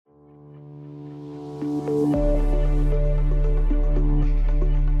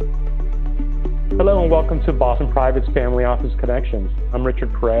Hello and welcome to Boston Private's Family Office Connections. I'm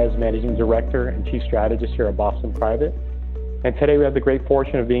Richard Perez, Managing Director and Chief Strategist here at Boston Private. And today we have the great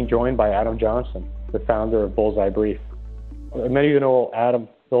fortune of being joined by Adam Johnson, the founder of Bullseye Brief. Many of you know Adam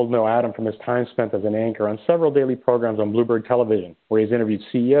from his time spent as an anchor on several daily programs on Bloomberg Television, where he's interviewed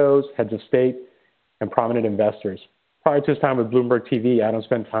CEOs, heads of state, and prominent investors. Prior to his time with Bloomberg TV, Adam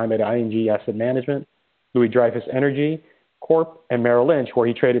spent time at ING Asset Management, Louis Dreyfus Energy Corp, and Merrill Lynch, where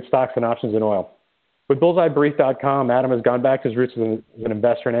he traded stocks and options in oil. With BullseyeBrief.com, Adam has gone back to his roots as an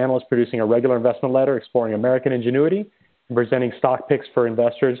investor and analyst, producing a regular investment letter exploring American ingenuity and presenting stock picks for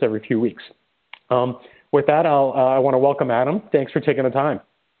investors every few weeks. With that, I want to welcome Adam. Thanks for taking the time.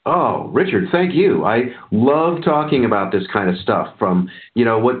 Oh, Richard, thank you. I love talking about this kind of stuff, from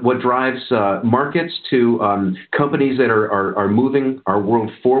what drives markets to companies that are moving our world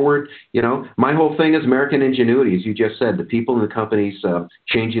forward. My whole thing is American ingenuity, as you just said, the people and the companies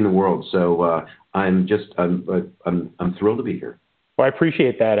changing the world. So I'm thrilled to be here. Well, I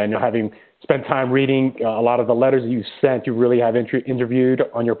appreciate that. I know, having spent time reading a lot of the letters that you've sent, you really have interviewed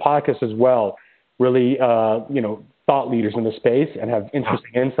on your podcast as well, really, thought leaders in the space and have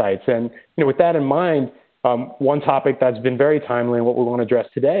interesting insights. And, with that in mind, one topic that's been very timely and what we want to address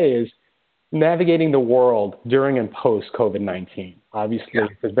today is navigating the world during and post COVID-19. Obviously,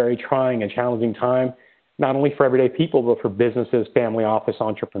 It's a very trying and challenging time, not only for everyday people, but for businesses, family office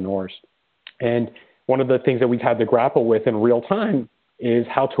entrepreneurs. And one of the things that we've had to grapple with in real time is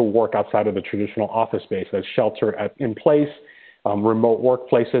how to work outside of the traditional office space. As shelter in place, remote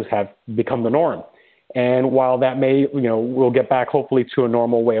workplaces have become the norm. And while that may, we'll get back hopefully to a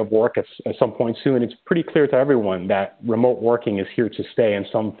normal way of work at some point soon, it's pretty clear to everyone that remote working is here to stay in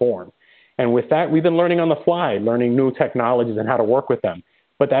some form. And with that, we've been learning on the fly, learning new technologies and how to work with them.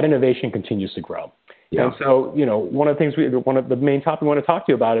 But that innovation continues to grow. Yeah. And so, one of the main topics we want to talk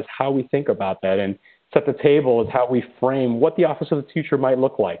to you about is how we think about that, and set the table is how we frame what the office of the future might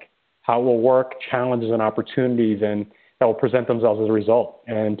look like, how it will work, challenges and opportunities, and that will present themselves as a result,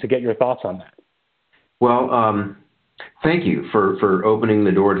 and to get your thoughts on that. Well, thank you for opening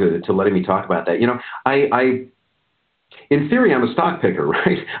the door to letting me talk about that. I in theory, I'm a stock picker,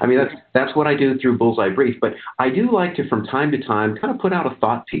 right? I mean, that's what I do through Bullseye Brief. But I do like to, from time to time, kind of put out a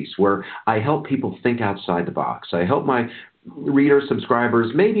thought piece where I help people think outside the box. I help my readers,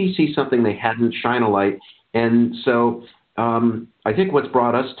 subscribers, maybe see something they hadn't, shine a light. And so I think what's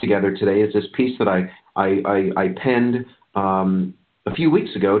brought us together today is this piece that I penned a few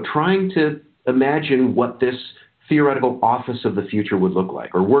weeks ago, trying to imagine what this theoretical office of the future would look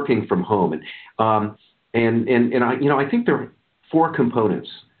like, or working from home. And I think there are four components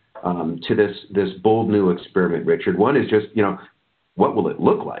to this bold new experiment, Richard. One is just, what will it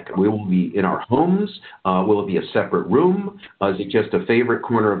look like? Will we be in our homes? Will it be a separate room? Is it just a favorite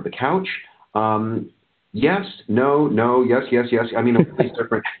corner of the couch? Yes, no, yes. I mean, there's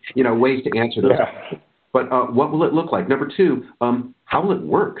different, ways to answer those. Yeah. But what will it look like? Number two, how will it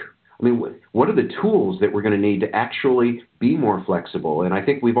work? I mean, what are the tools that we're going to need to actually be more flexible? And I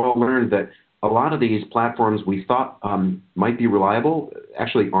think we've all learned that a lot of these platforms we thought might be reliable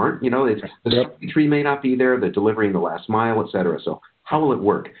actually aren't. The tree may not be there, the delivering the last mile, et cetera. So how will it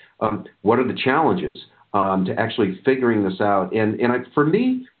work? What are the challenges to actually figuring this out? And for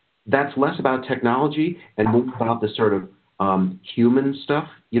me, that's less about technology and more about the sort of human stuff,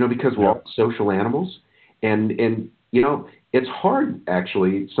 because we're all social animals. And it's hard,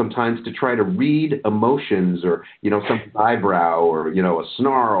 actually, sometimes to try to read emotions or, some eyebrow or, a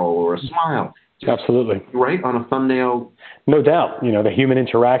snarl or a smile. Absolutely. Right on a thumbnail. No doubt. The human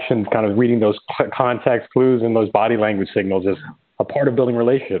interaction, kind of reading those context clues and those body language signals is a part of building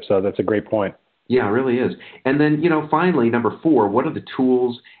relationships. So that's a great point. Yeah, it really is. And then, finally, number four, what are the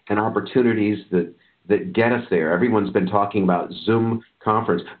tools and opportunities that get us there? Everyone's been talking about Zoom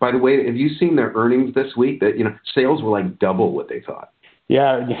conference. By the way, have you seen their earnings this week? That sales were like double what they thought.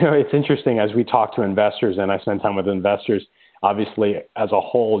 Yeah, it's interesting as we talk to investors, and I spend time with investors. Obviously, as a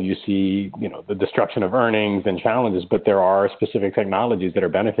whole, you see, the destruction of earnings and challenges, but there are specific technologies that are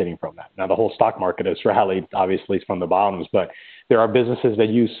benefiting from that. Now, the whole stock market has rallied, obviously, from the bottoms, but there are businesses that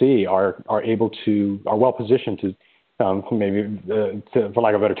you see are well positioned to for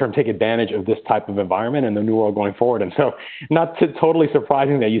lack of a better term, take advantage of this type of environment and the new world going forward. And so totally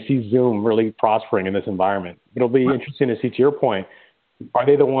surprising that you see Zoom really prospering in this environment. It'll be interesting to see, to your point, are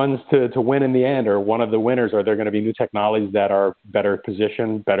they the ones to win in the end, or one of the winners? Are there going to be new technologies that are better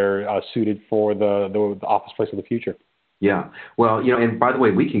positioned, better suited for the office place of the future? Yeah. Well, and by the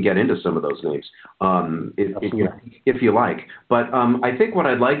way, we can get into some of those names if you like. But I think what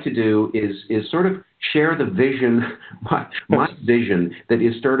I'd like to do is sort of share the vision, my vision that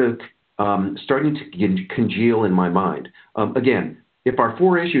is sort of starting to congeal in my mind. Again, if our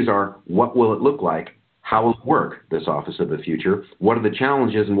four issues are what will it look like, how will it work, this Office of the Future, what are the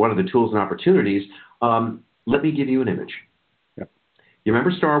challenges and what are the tools and opportunities, let me give you an image. You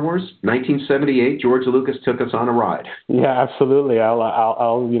remember Star Wars, 1978? George Lucas took us on a ride. Yeah, absolutely. I'll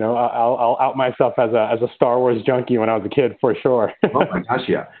out myself as a Star Wars junkie when I was a kid, for sure. Oh my gosh,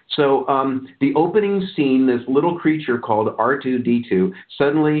 yeah. So the opening scene, this little creature called R2D2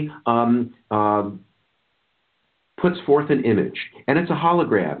 suddenly puts forth an image, and it's a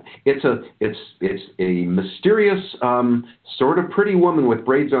hologram. It's a mysterious sort of pretty woman with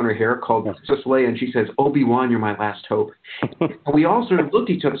braids on her hair called Princess Leia, and she says, "Obi-Wan, you're my last hope." We all sort of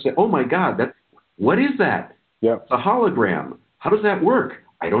looked at each other and said, "Oh my God, what is that?" Yep. A hologram. How does that work?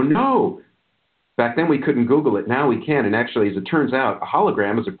 I don't know. Back then we couldn't Google it. Now we can, and actually, as it turns out, a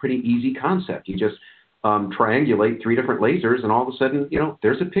hologram is a pretty easy concept. You just triangulate three different lasers, and all of a sudden,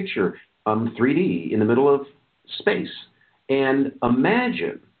 there's a picture, 3D in the middle of space. And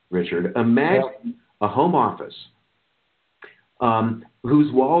imagine, Richard, a home office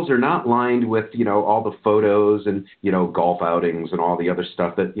whose walls are not lined with, all the photos and, golf outings and all the other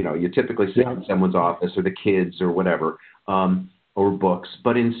stuff that, you typically see in someone's office, or the kids or whatever, or books.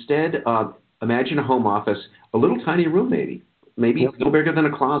 But instead, imagine a home office, a little tiny room maybe a little bigger than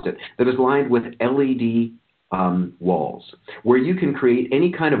a closet, that is lined with LED walls, where you can create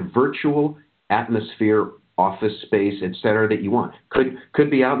any kind of virtual atmosphere, office space, et cetera, that you want. Could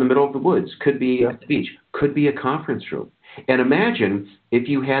be out in the middle of the woods, could be at the beach, could be a conference room. And imagine if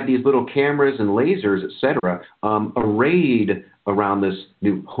you had these little cameras and lasers, et cetera, arrayed around this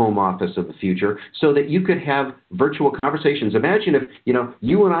new home office of the future, so that you could have virtual conversations. Imagine if,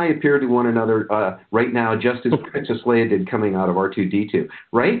 you and I appear to one another right now, just as Princess Leia did coming out of R2D2,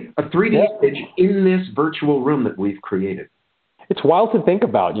 right? A 3D image in this virtual room that we've created. It's wild to think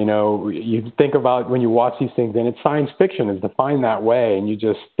about. You think about when you watch these things, and it's science fiction is defined that way, and you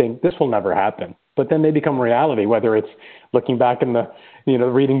just think this will never happen. But then they become reality, whether it's looking back in the,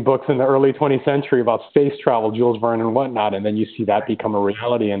 reading books in the early 20th century about space travel, Jules Verne and whatnot, and then you see that become a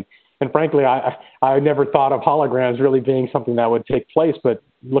reality. And frankly, I never thought of holograms really being something that would take place. But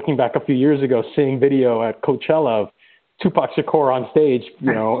looking back a few years ago, seeing video at Coachella of Tupac Shakur on stage,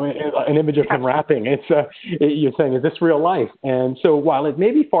 an image of him rapping. You're saying, is this real life? And so while it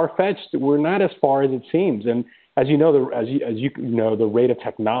may be far-fetched, we're not as far as it seems. And as you know, the rate of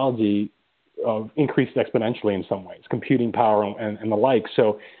technology increased exponentially in some ways, computing power and the like.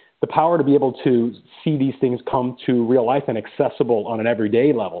 So the power to be able to see these things come to real life and accessible on an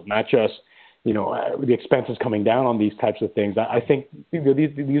everyday level, not just the expenses coming down on these types of things. I think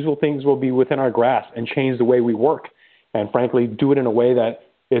these things will be within our grasp and change the way we work. And frankly, do it in a way that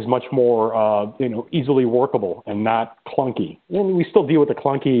is much more, easily workable and not clunky. And we still deal with the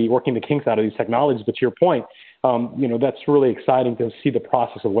clunky, working the kinks out of these technologies. But to your point, that's really exciting to see the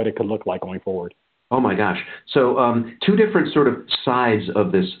process of what it could look like going forward. Oh my gosh! So two different sort of sides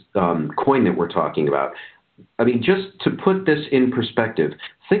of this coin that we're talking about. I mean, just to put this in perspective,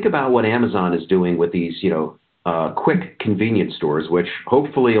 think about what Amazon is doing with these, quick convenience stores, which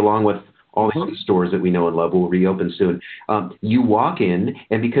hopefully, along with all these stores that we know and love, will reopen soon. You walk in,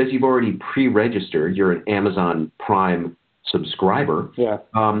 and because you've already pre-registered, you're an Amazon Prime subscriber. Yeah.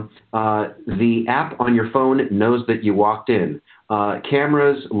 The app on your phone knows that you walked in.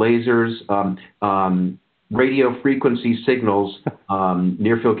 Cameras, lasers, radio frequency signals,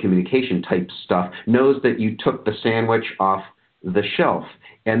 near-field communication type stuff knows that you took the sandwich off the shelf,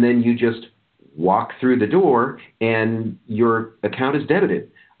 and then you just walk through the door, and your account is debited.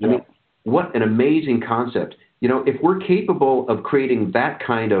 Yeah. I mean, what an amazing concept. If we're capable of creating that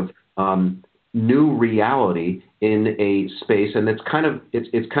kind of new reality in a space, and it's kind of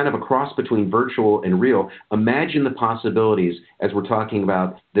a cross between virtual and real, imagine the possibilities as we're talking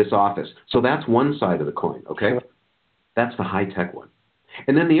about this office. So that's one side of the coin, okay? Sure. That's the high-tech one.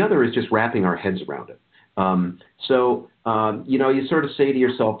 And then the other is just wrapping our heads around it. You sort of say to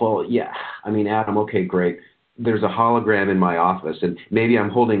yourself, well, yeah, I mean, Adam, okay, great. There's a hologram in my office, and maybe I'm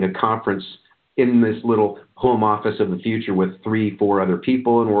holding a conference in this little home office of the future with 3-4 other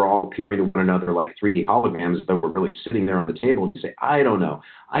people, and we're all appearing to one another like 3D holograms, but we're really sitting there on the table. And you say, I don't know.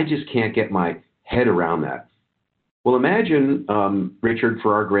 I just can't get my head around that. Well, imagine, Richard,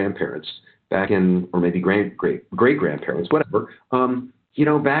 for our grandparents back in, or maybe great-grandparents, whatever,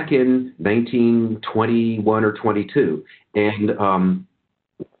 back in 1921 or 22, and,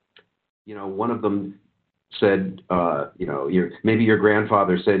 one of them said, maybe your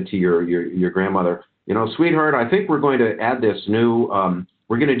grandfather said to your grandmother, sweetheart, I think we're going to add this new,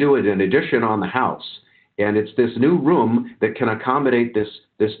 we're going to do an addition on the house. And it's this new room that can accommodate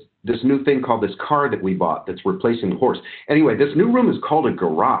this this new thing called this car that we bought that's replacing the horse. Anyway, this new room is called a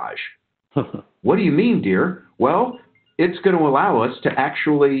garage. What do you mean, dear? Well, it's going to allow us to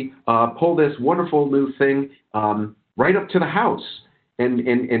actually pull this wonderful new thing right up to the house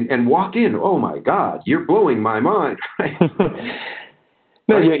and walk in. Oh, my God, you're blowing my mind.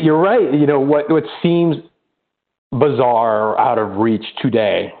 No, you're right. You know, what seems bizarre or out of reach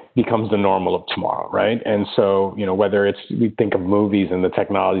today becomes the normal of tomorrow, right? And so, you know, whether it's, we think of movies and the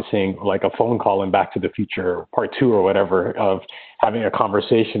technology, seeing like a phone call in Back to the Future Part 2 or whatever, of having a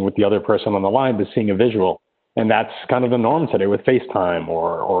conversation with the other person on the line, but seeing a visual. And that's kind of the norm today with FaceTime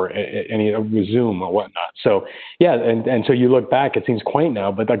or any Zoom or whatnot. So, yeah, and so you look back, it seems quaint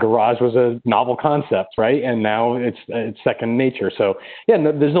now, but the garage was a novel concept, right? And now it's second nature. So, yeah,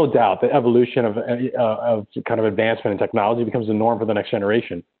 there's no doubt the evolution of kind of advancement in technology becomes the norm for the next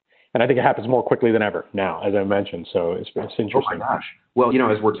generation. And I think it happens more quickly than ever now, as I mentioned. So it's interesting. Oh my gosh! Well, you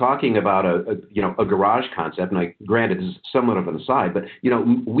know, as we're talking about a garage concept, and granted, this is somewhat of an aside, but you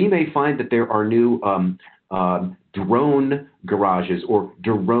know, we may find that there are new drone garages or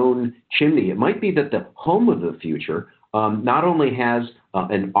drone chimney. It might be that the home of the future not only has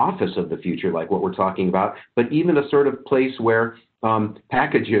an office of the future, like what we're talking about, but even a sort of place where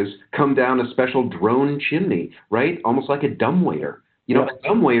packages come down a special drone chimney, right? Almost like a dumbwaiter. You know, a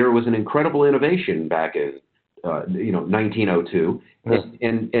dumbwaiter was an incredible innovation back in 1902,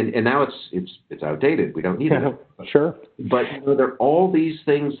 and now it's outdated. We don't need it. Sure. But you know, there are all these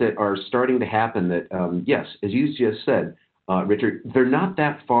things that are starting to happen that, yes, as you just said, Richard, they're not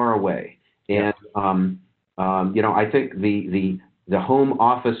that far away. And you know, I think the home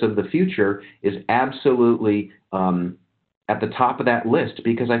office of the future is absolutely at the top of that list,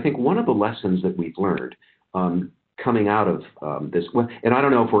 because I think one of the lessons that we've learned coming out of this, and I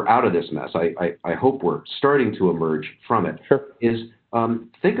don't know if we're out of this mess, I hope we're starting to emerge from it, is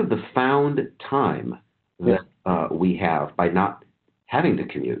think of the found time that we have by not having to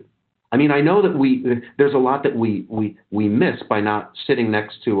commute. I mean, I know that there's a lot that we miss by not sitting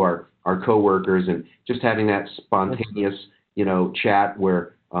next to our coworkers and just having that spontaneous, you know, chat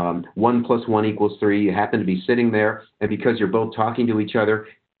where 1 + 1 = 3. You happen to be sitting there, and because you're both talking to each other,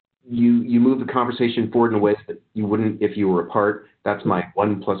 you move the conversation forward in a way that you wouldn't if you were apart. That's my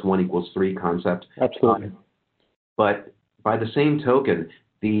 1 + 1 = 3 concept. Absolutely. But by the same token,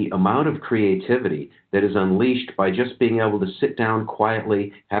 the amount of creativity that is unleashed by just being able to sit down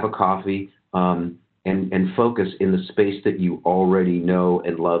quietly, have a coffee, and focus in the space that you already know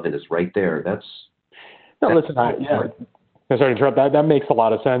and love and is right there. Listen, I'm sorry to interrupt. That makes a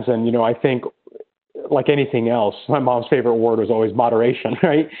lot of sense. And, you know, I think, like anything else, my mom's favorite word was always moderation,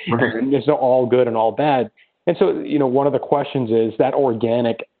 right? And it's not all good and all bad. And so, you know, one of the questions is that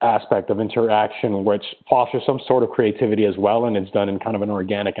organic aspect of interaction, which fosters some sort of creativity as well, and it's done in kind of an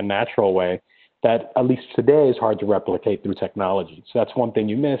organic and natural way that, at least today, is hard to replicate through technology. So that's one thing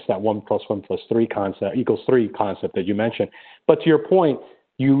you miss, that 1 + 1 + 3 concept = 3 concept that you mentioned. But to your point,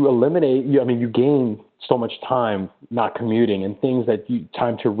 you eliminate, you gain so much time not commuting, and things that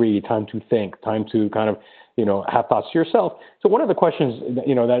time to read, time to think, time to kind of, you know, have thoughts to yourself. So one of the questions,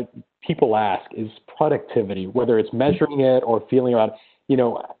 you know, that people ask is productivity, whether it's measuring it or feeling about, you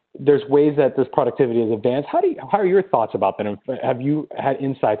know, there's ways that this productivity is advanced. How are your thoughts about that? Have you had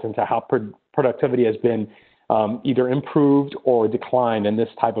insights into how productivity has been either improved or declined in this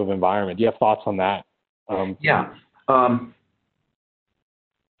type of environment? Do you have thoughts on that?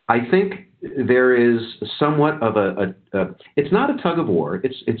 I think there is somewhat of it's not a tug of war.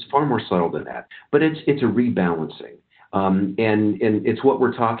 It's far more subtle than that, but it's a rebalancing, and it's what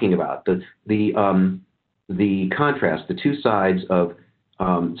we're talking about, the contrast, the two sides of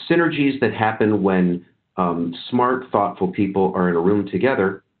synergies that happen when smart, thoughtful people are in a room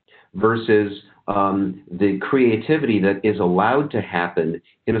together versus the creativity that is allowed to happen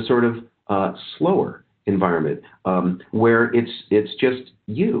in a sort of slower environment where it's just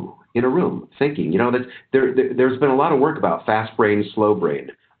you in a room thinking. You know, that there's been a lot of work about fast brain, slow brain.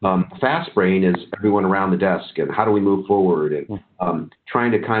 Fast brain is everyone around the desk and how do we move forward and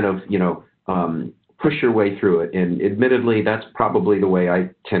trying to kind of, you know, push your way through it. And admittedly, that's probably the way I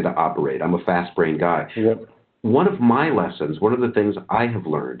tend to operate. I'm a fast brain guy. Yep. One of my lessons, one of the things I have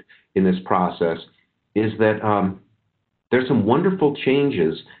learned in this process is that there's some wonderful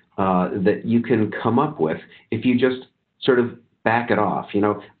changes that you can come up with if you just sort of back it off. You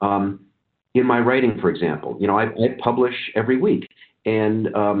know, in my writing, for example, you know, I publish every week,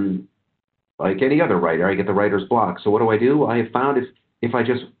 and like any other writer, I get the writer's block. So what do? I have found if I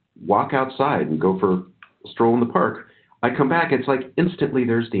just walk outside and go for a stroll in the park, I come back, it's like instantly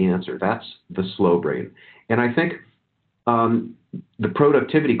there's the answer. That's the slow brain. And I think the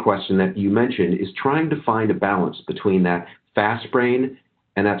productivity question that you mentioned is trying to find a balance between that fast brain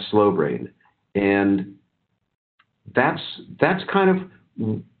and that slow brain. And that's kind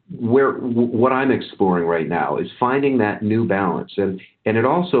of what I'm exploring right now, is finding that new balance. And it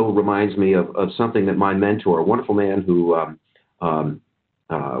also reminds me of something that my mentor, a wonderful man who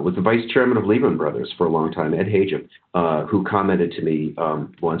was the vice chairman of Lehman Brothers for a long time, Ed Hagen, who commented to me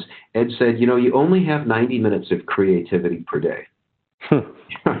once. Ed said, you only have 90 minutes of creativity per day.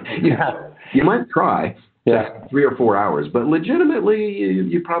 You might try 3 or 4 hours, but legitimately,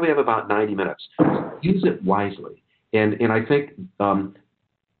 you probably have about 90 minutes. Use it wisely. And I think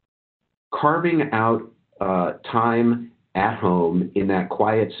carving out time at home in that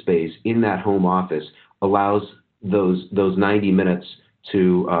quiet space, in that home office, allows those 90 minutes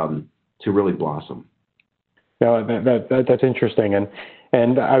to really blossom. No, that's interesting,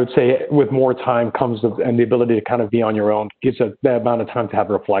 and I would say with more time comes and the ability to kind of be on your own, gives that amount of time to have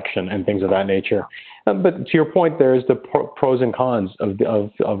reflection and things of that nature. But to your point, there's the pros and cons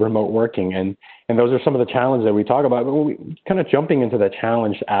of remote working, and those are some of the challenges that we talk about. But kind of jumping into the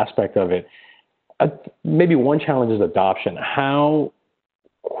challenge aspect of it, maybe one challenge is adoption. How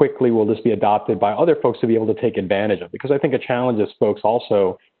quickly will this be adopted by other folks to be able to take advantage of? Because I think a challenge is folks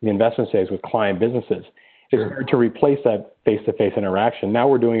also in the investment stage with client businesses. It's hard to replace that face-to-face interaction. Now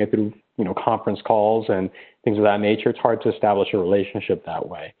we're doing it through conference calls and things of that nature. It's hard to establish a relationship that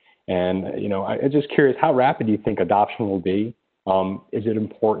way. And I'm just curious, how rapid do you think adoption will be? Is it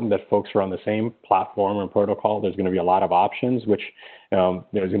important that folks are on the same platform and protocol? There's going to be a lot of options, which there's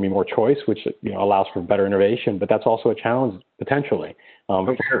going to be more choice, which allows for better innovation. But that's also a challenge potentially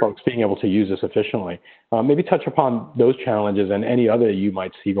for folks being able to use this efficiently. Maybe touch upon those challenges and any other you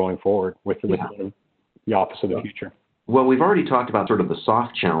might see going forward with the Office of the Future. Well, we've already talked about sort of the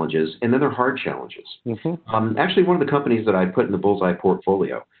soft challenges, and then there are hard challenges. Mm-hmm. Actually, one of the companies that I put in the Bullseye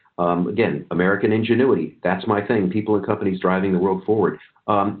portfolio, again, American ingenuity, that's my thing, people and companies driving the world forward.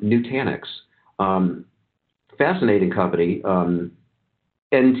 Nutanix, fascinating company,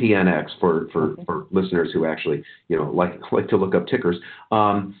 NTNX for listeners who actually like to look up tickers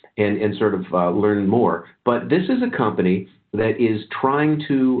and sort of learn more. But this is a company that is trying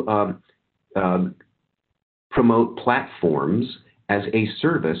to promote platforms as a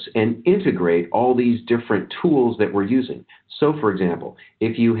service and integrate all these different tools that we're using. So, for example,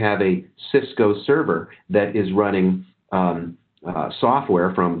 if you have a Cisco server that is running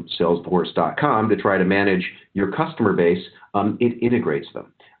software from Salesforce.com to try to manage your customer base, it integrates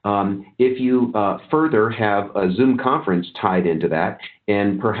them. If you further have a Zoom conference tied into that,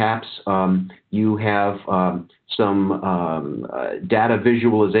 and perhaps you have some data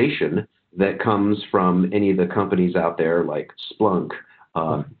visualization that comes from any of the companies out there like Splunk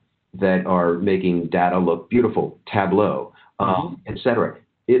that are making data look beautiful, Tableau, et cetera.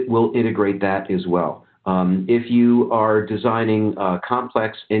 It will integrate that as well. If you are designing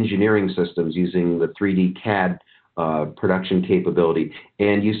complex engineering systems using the 3D CAD production capability,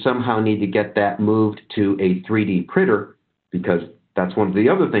 and you somehow need to get that moved to a 3D printer, because that's one of the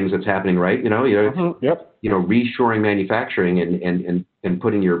other things that's happening, right? Reshoring manufacturing and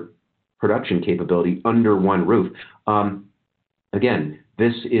putting your production capability under one roof. Again,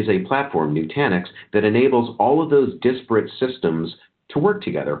 this is a platform, Nutanix, that enables all of those disparate systems to work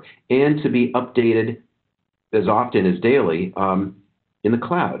together and to be updated as often as daily in the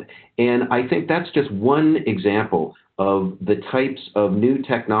cloud. And I think that's just one example of the types of new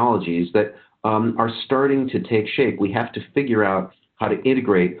technologies that are starting to take shape. We have to figure out how to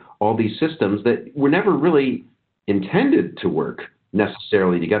integrate all these systems that were never really intended to work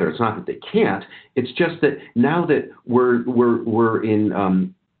necessarily together. It's not that they can't. It's just that now that we're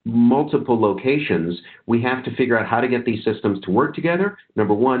in multiple locations, we have to figure out how to get these systems to work together,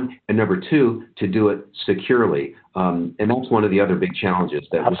 number one, and number two, to do it securely. And that's one of the other big challenges.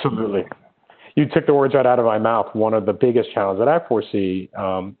 Absolutely. You took the words right out of my mouth. One of the biggest challenges that I foresee,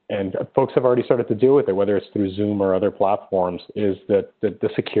 and folks have already started to deal with it, whether it's through Zoom or other platforms, is the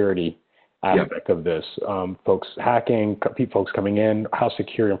security aspect of this. Folks hacking, folks coming in, how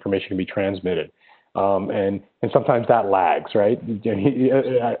secure information can be transmitted. And sometimes that lags, right?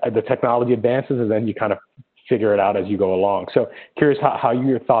 The technology advances, and then you kind of figure it out as you go along. So curious how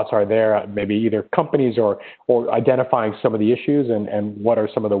your thoughts are there, maybe either companies or identifying some of the issues, and what are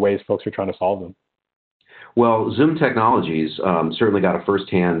some of the ways folks are trying to solve them? Well, Zoom Technologies certainly got a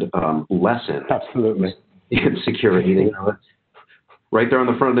firsthand lesson. Absolutely. In security. Right there on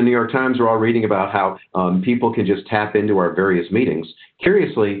the front of the New York Times, we're all reading about how people can just tap into our various meetings.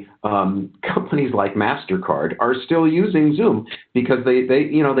 Curiously, companies like MasterCard are still using Zoom because they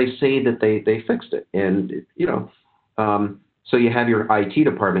say that they fixed it. And, So you have your IT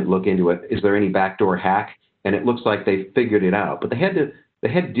department look into it. Is there any backdoor hack? And it looks like they figured it out, but they had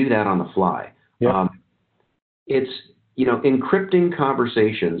to do that on the fly. Yeah. It's, encrypting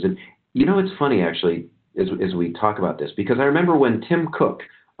conversations. And, it's funny, actually, as we talk about this, because I remember when Tim Cook,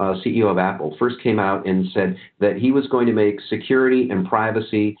 CEO of Apple, first came out and said that he was going to make security and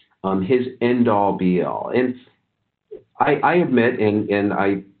privacy his end-all, be-all. And I admit, and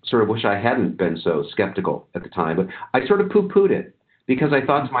I sort of wish I hadn't been so skeptical at the time, but I sort of poo-pooed it because I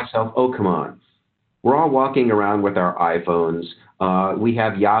thought to myself, oh, come on. We're all walking around with our iPhones. We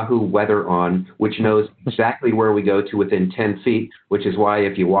have Yahoo Weather on, which knows exactly where we go to within 10 feet, which is why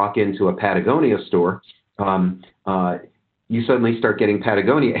if you walk into a Patagonia store, you suddenly start getting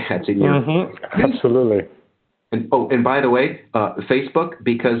Patagonia ads in your... Absolutely. And by the way, Facebook,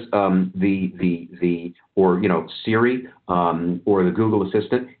 because Siri or the Google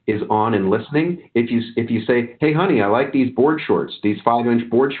Assistant is on and listening. If you say, hey honey, I like these board shorts, these 5-inch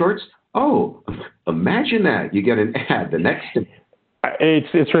board shorts. Oh, imagine that you get an ad the next.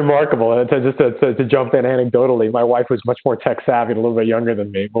 It's remarkable. To jump in anecdotally, my wife was much more tech savvy and a little bit younger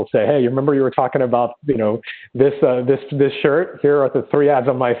than me. We'll say, hey, you remember you were talking about this shirt? Here are the 3 ads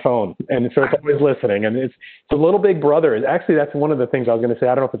on my phone, and so it's always listening. And it's a little big brother. Actually, that's one of the things I was going to say.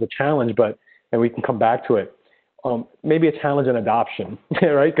 I don't know if it's a challenge, and we can come back to it. Maybe a challenge in adoption,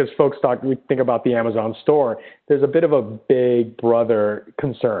 right? Because we think about the Amazon store. There's a bit of a big brother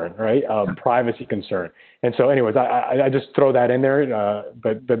concern, right? Privacy concern. And so anyways, I just throw that in there,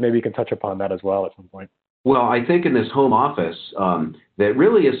 but maybe you can touch upon that as well at some point. Well, I think in this home office, that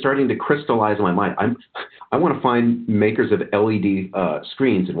really is starting to crystallize in my mind. I want to find makers of LED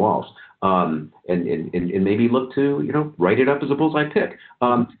screens and walls. And maybe look to, write it up as a bullseye pick.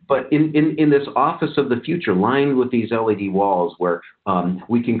 But in this office of the future, lined with these LED walls where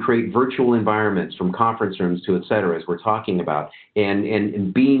we can create virtual environments from conference rooms to et cetera, as we're talking about,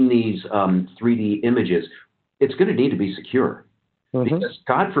 and beam these 3D images, it's going to need to be secure. Mm-hmm. Because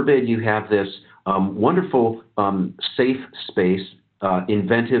God forbid you have this wonderful safe space,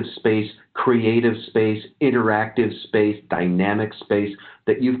 inventive space, creative space, interactive space, dynamic space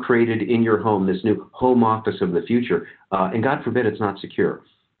that you've created in your home, this new home office of the future. And God forbid it's not secure.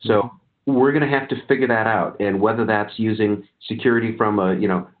 So we're going to have to figure that out. And whether that's using security from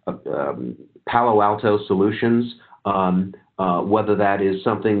Palo Alto Solutions, whether that is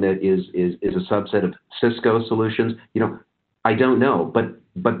something that is a subset of Cisco solutions, I don't know.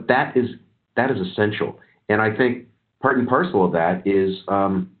 But that is essential. And I think part and parcel of that is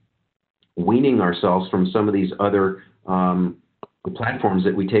weaning ourselves from some of these other platforms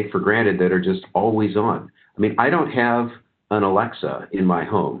that we take for granted that are just always on. I mean, I don't have an Alexa in my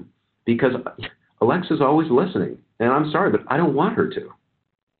home because Alexa's always listening. And I'm sorry, but I don't want her to.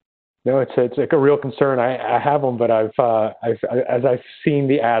 No, it's like a real concern. I have them, but as I've seen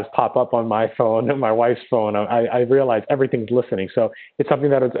the ads pop up on my phone and my wife's phone, I realize everything's listening. So it's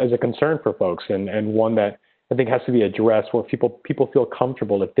something that is a concern for folks, and one that I think has to be addressed where people feel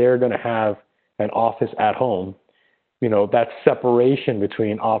comfortable if they're going to have an office at home. That separation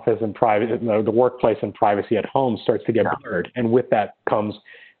between office and private, the workplace and privacy at home starts to get blurred. And with that comes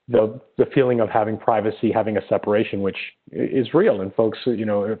the feeling of having privacy, having a separation, which is real, and folks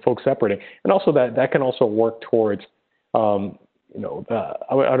separating. And also that can also work towards, I don't want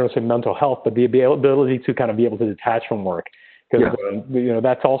to say mental health, but the ability to kind of be able to detach from work. Because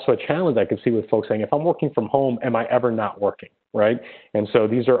that's also a challenge I can see with folks saying, if I'm working from home, am I ever not working, right? And so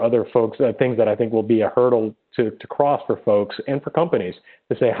these are other folks, things that I think will be a hurdle to cross for folks and for companies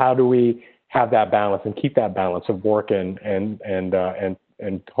to say, how do we have that balance and keep that balance of work and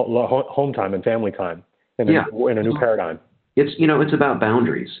home time and family time in a new paradigm? It's about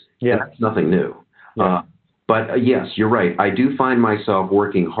boundaries. Yeah, that's nothing new. Yeah. But yes, you're right. I do find myself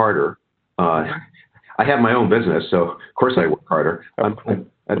working harder. I have my own business, so of course I work harder. I'm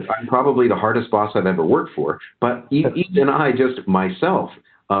probably the hardest boss I've ever worked for. But even I just myself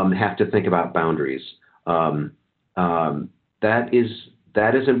have to think about boundaries. That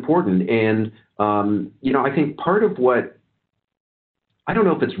is important. And, I think part of what, I don't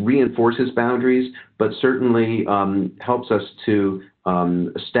know if it reinforces boundaries, but certainly helps us to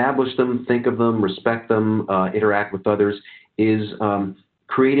establish them, think of them, respect them, interact with others, is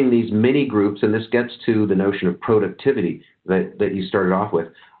creating these mini groups, and this gets to the notion of productivity that you started off with.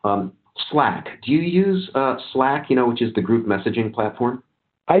 Slack. Do you use Slack, which is the group messaging platform?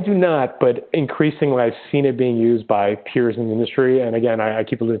 I do not, but increasingly I've seen it being used by peers in the industry. And again, I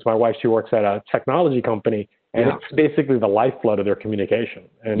keep alluding to my wife. She works at a technology company, and it's basically the lifeblood of their communication.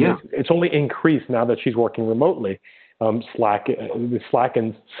 And it's only increased now that she's working remotely. Slack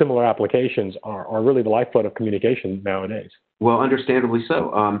and similar applications are really the lifeblood of communication nowadays. Well, understandably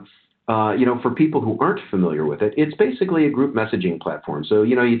so. For people who aren't familiar with it, it's basically a group messaging platform. So,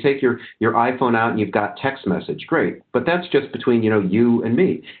 you take your iPhone out and you've got text message. Great. But that's just between, you and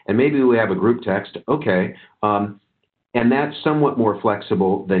me. And maybe we have a group text. Okay. And that's somewhat more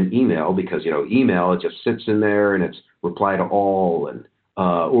flexible than email because, email, it just sits in there and it's reply to all and,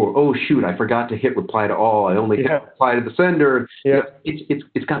 or, oh, shoot, I forgot to hit reply to all. I only hit reply to the sender. Yeah.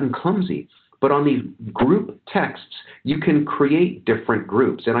 It's gotten clumsy. But on these group texts, you can create different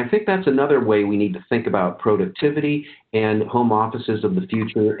groups. And I think that's another way we need to think about productivity and home offices of the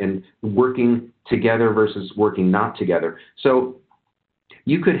future and working together versus working not together. So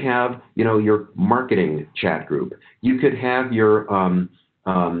you could have, your marketing chat group. You could have your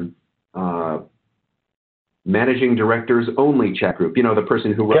managing directors only chat group. The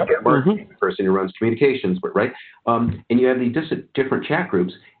person who runs marketing, the person who runs communications, right? And you have these different chat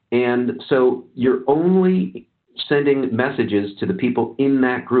groups. And so you're only sending messages to the people in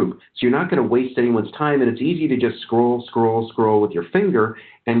that group. So you're not going to waste anyone's time. And it's easy to just scroll with your finger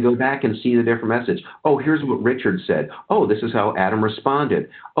and go back and see the different message. Oh, here's what Richard said. Oh, this is how Adam responded.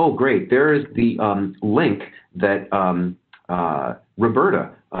 Oh, great. There is the link that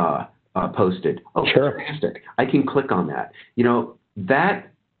Roberta posted. Oh, sure. Fantastic. I can click on that. That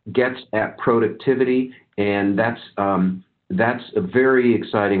gets at productivity, and that's a very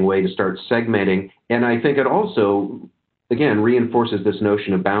exciting way to start segmenting. And I think it also, again, reinforces this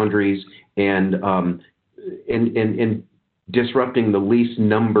notion of boundaries and disrupting the least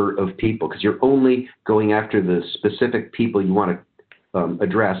number of people, because you're only going after the specific people you want to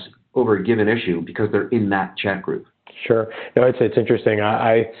address over a given issue because they're in that chat group. Sure. No, it's interesting.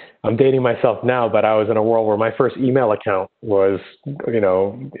 I'm dating myself now, but I was in a world where my first email account was,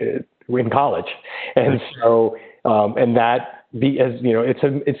 in college. And so, and that,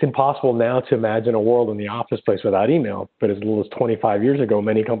 it's impossible now to imagine a world in the office place without email, but as little as 25 years ago,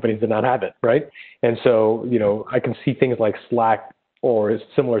 many companies did not have it, right? And so, I can see things like Slack or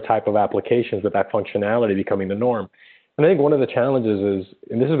similar type of applications with that functionality becoming the norm. And I think one of the challenges is,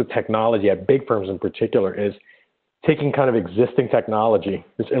 and this is with technology at big firms in particular, is taking kind of existing technology,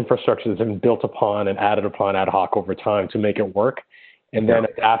 this infrastructure that's been built upon and added upon ad hoc over time to make it work, and then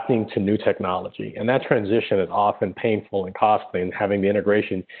adapting to new technology. And that transition is often painful and costly, and having the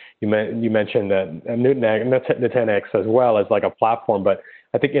integration. You mentioned that Nutanix as well as like a platform, but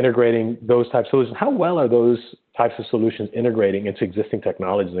I think integrating those types of solutions, how well are those types of solutions integrating into existing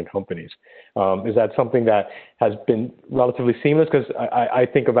technologies and companies? Is that something that has been relatively seamless? Because I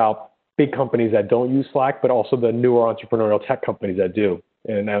think about big companies that don't use Slack, but also the newer entrepreneurial tech companies that do.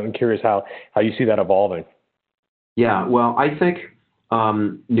 And I'm curious how you see that evolving. Yeah, well, I think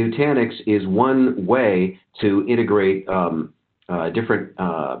Nutanix is one way to integrate different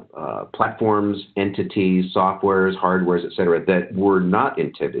platforms, entities, softwares, hardwares, et cetera, that were not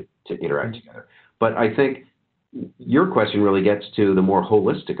intended to interact together. But I think your question really gets to the more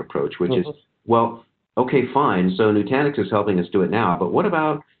holistic approach, which is, well, okay, fine. So Nutanix is helping us do it now, but what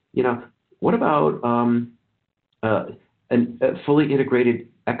about a fully integrated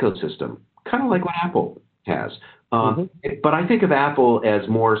ecosystem, kind of like what Apple has? But I think of Apple as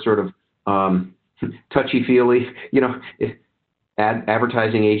more sort of touchy-feely,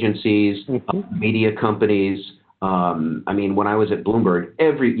 advertising agencies, media companies. I mean, when I was at Bloomberg,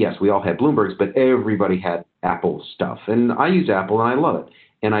 yes, we all had Bloombergs, but everybody had Apple stuff. And I use Apple and I love it.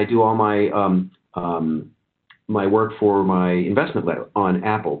 And I do all my my work for my investment letter on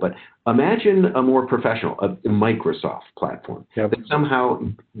Apple. But imagine a more professional, a Microsoft platform that somehow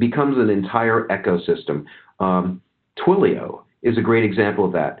becomes an entire ecosystem. Twilio is a great example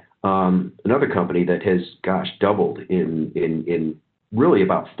of that. Another company that has, doubled in really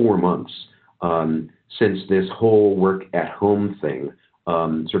about 4 months since this whole work at home thing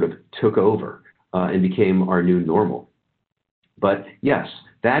sort of took over and became our new normal. But yes,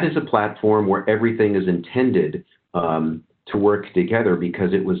 that is a platform where everything is intended to work together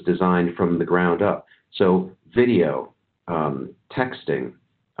because it was designed from the ground up. So video, texting,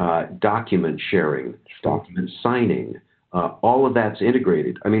 document sharing, document signing, all of that's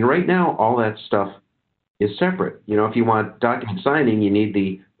integrated. I mean, right now, all that stuff is separate. If you want document signing, you need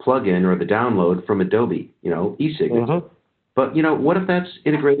the plugin or the download from Adobe, e-signature. But, what if that's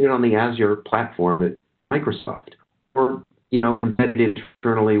integrated on the Azure platform at Microsoft or, embedded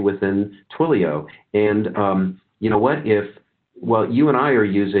internally within Twilio? And, what if, you and I are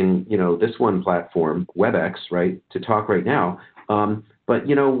using, this one platform, WebEx, right, to talk right now. But,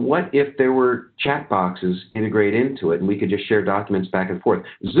 what if there were chat boxes integrated into it and we could just share documents back and forth?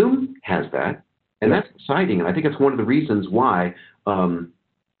 Zoom has that. And that's exciting. And I think it's one of the reasons why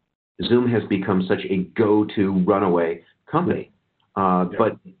Zoom has become such a go-to runaway company.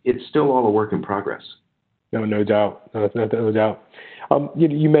 But it's still all a work in progress. No doubt. No doubt.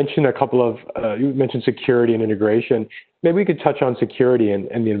 You mentioned a couple of, you mentioned security and integration. Maybe we could touch on security and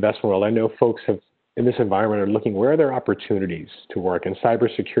the investment world. I know folks have, in this environment, are looking, where are there opportunities to work? And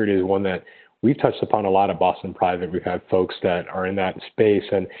cybersecurity is one that we've touched upon a lot at Boston Private. We've had folks that are in that space,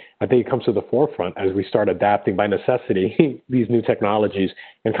 and I think it comes to the forefront as we start adapting by necessity these new technologies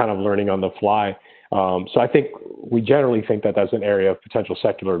and kind of learning on the fly. So I think we generally think that that's an area of potential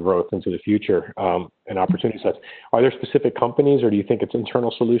secular growth into the future and opportunity sets. Are there specific companies, or do you think it's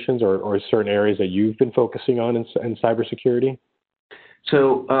internal solutions, or certain areas that you've been focusing on in cybersecurity?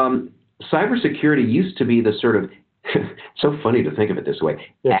 So cybersecurity used to be the sort of so funny to think of it this way.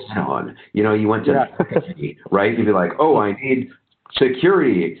 Yes. Add-on. You went to right? You'd be like, oh, I need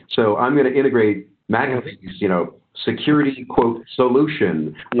security, so I'm going to integrate McAfee's, security quote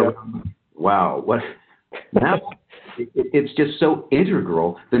solution. Yeah. Wow, what now? It's just so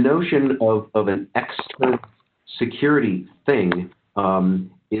integral. The notion of an external security thing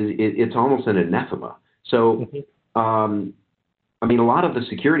it's almost an anathema. So, I mean, a lot of the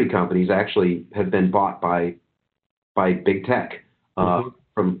security companies actually have been bought by big tech,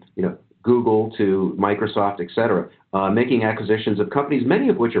 from Google to Microsoft, et cetera, making acquisitions of companies, many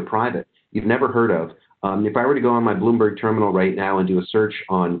of which are private, you've never heard of. If I were to go on my Bloomberg terminal right now and do a search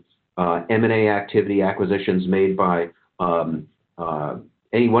on M&A activity, acquisitions made by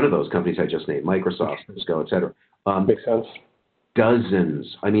any one of those companies I just named, Microsoft, Cisco, et cetera. Makes sense.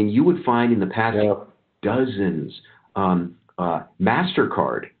 Dozens. I mean, you would find in the past dozens.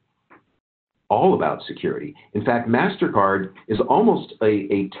 MasterCard, all about security. In fact, MasterCard is almost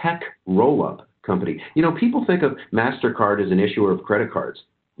a tech roll-up company. People think of MasterCard as an issuer of credit cards.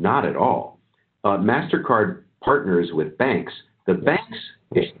 Not at all. MasterCard partners with banks. The banks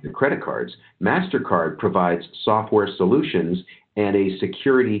issue the credit cards. MasterCard provides software solutions and a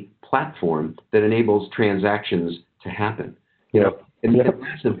security platform that enables transactions to happen. And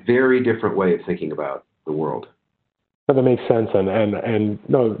that's a very different way of thinking about the world. That makes sense, and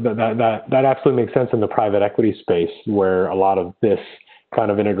no, that absolutely makes sense in the private equity space, where a lot of this kind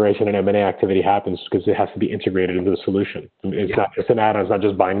of integration and M&A activity happens because it has to be integrated into the solution. It's not just an add-on. It's not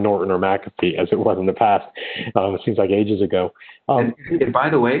just buying Norton or McAfee as it was in the past. It seems like ages ago. And by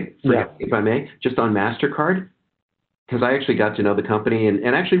the way, if I may, just on MasterCard, because I actually got to know the company and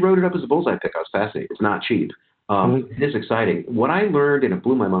actually wrote it up as a bullseye pick. I was fascinated. It's not cheap. It is exciting. What I learned, and it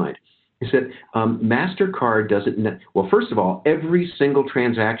blew my mind, is that MasterCard doesn't, well, first of all, every single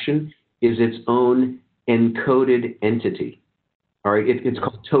transaction is its own encoded entity. All right, it's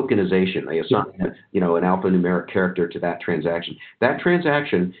called tokenization. They assign, an alphanumeric character to that transaction. That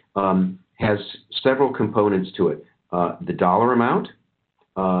transaction has several components to it: the dollar amount,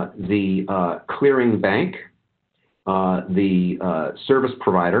 the clearing bank, the service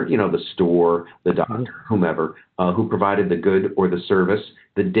provider, the store, the doctor, whomever, who provided the good or the service,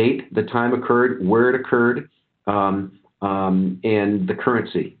 the date the time occurred, where it occurred, and the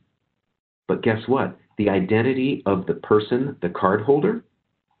currency. But guess what? The identity of the person, the card holder,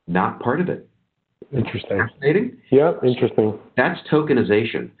 not part of it. Interesting. Fascinating? Yeah, interesting. That's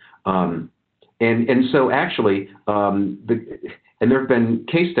tokenization. And so actually, and there have been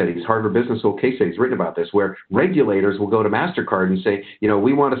case studies, Harvard Business School case studies written about this, where regulators will go to MasterCard and say,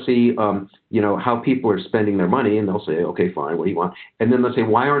 we want to see, how people are spending their money. And they'll say, okay, fine, what do you want? And then they'll say,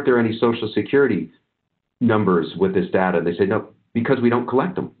 why aren't there any Social Security numbers with this data? And they say, no, because we don't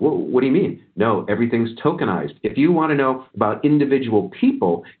collect them. Well, what do you mean? No, everything's tokenized. If you want to know about individual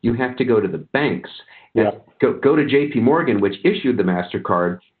people, you have to go to the banks. Go to JP Morgan, which issued the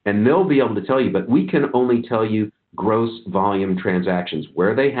MasterCard, and they'll be able to tell you, but we can only tell you gross volume transactions,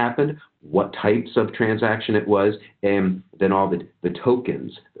 where they happened, what types of transaction it was, and then all the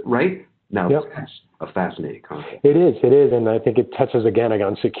tokens, right? Now, that's a fascinating concept. It is, and I think it touches again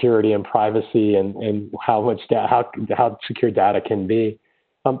on security and privacy and how much how secure data can be.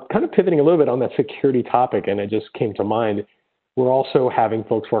 Kind of pivoting a little bit on that security topic, and it just came to mind. We're also having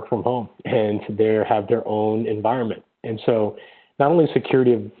folks work from home, and they have their own environment, and so not only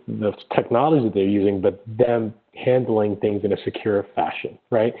security of the technology that they're using, but them handling things in a secure fashion,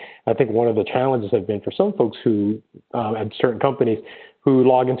 right? I think one of the challenges have been for some folks who at certain companies who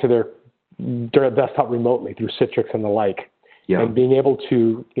log into their desktop remotely through Citrix and the like, and being able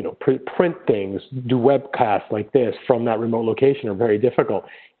to print things, do webcasts like this from that remote location are very difficult.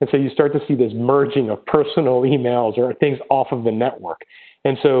 And so you start to see this merging of personal emails or things off of the network.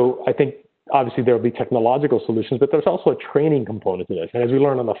 And so I think obviously there will be technological solutions, but there's also a training component to this. And as we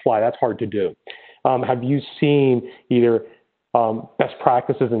learn on the fly, that's hard to do. Have you seen either best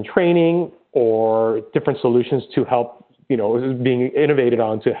practices in training or different solutions to help, being innovated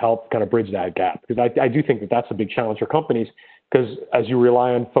on to help kind of bridge that gap? Because I do think that that's a big challenge for companies, because as you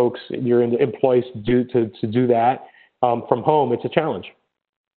rely on folks, your employees to do that from home, it's a challenge.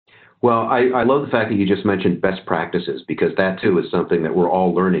 Well, I love the fact that you just mentioned best practices, because that too is something that we're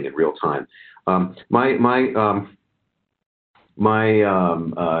all learning in real time.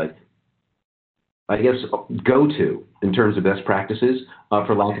 I guess go-to in terms of best practices,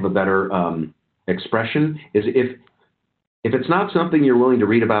 for lack of a better expression, is if it's not something you're willing to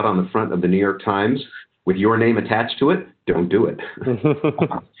read about on the front of the New York Times with your name attached to it, don't do it.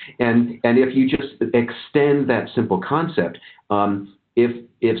 And if you just extend that simple concept,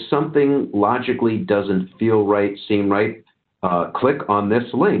 if something logically doesn't feel right, seem right, click on this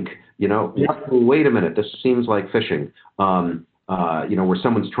link. Wait a minute, this seems like phishing. Where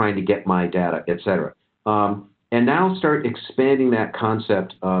someone's trying to get my data, et cetera. And now start expanding that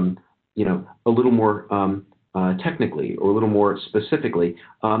concept, a little more technically or a little more specifically.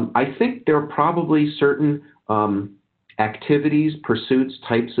 I think there are probably certain activities, pursuits,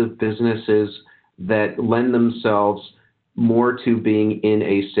 types of businesses that lend themselves more to being in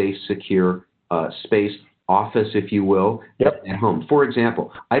a safe, secure space, office, if you will, yep. at home. For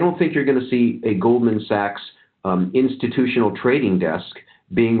example, I don't think you're going to see a Goldman Sachs institutional trading desk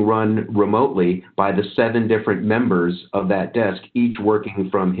being run remotely by the 7 different members of that desk, each working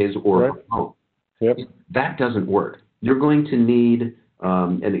from his or her home. Yep. That doesn't work. You're going to need,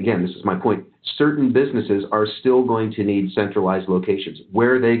 and again, this is my point, certain businesses are still going to need centralized locations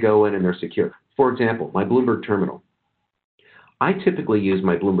where they go in and they're secure. For example, my Bloomberg terminal. I typically use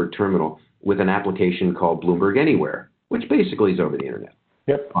my Bloomberg terminal with an application called Bloomberg Anywhere, which basically is over the internet.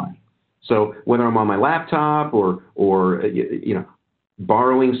 Yep. Fine. So whether I'm on my laptop or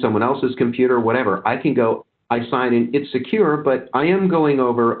borrowing someone else's computer, whatever, I can go, I sign in, it's secure, but I am going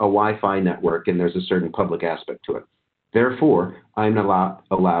over a Wi-Fi network and there's a certain public aspect to it. Therefore, I'm not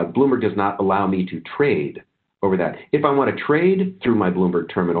allowed, Bloomberg does not allow me to trade over that. If I want to trade through my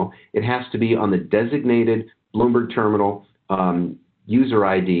Bloomberg terminal, it has to be on the designated Bloomberg terminal user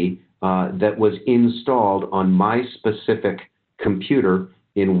ID that was installed on my specific computer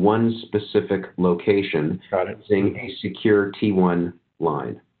in one specific location, using a secure T1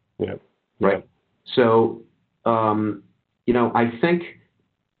 line. Yeah. Right. So, I think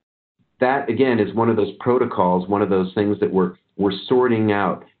that again is one of those protocols, one of those things that we're sorting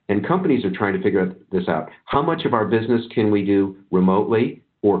out, and companies are trying to figure this out. How much of our business can we do remotely,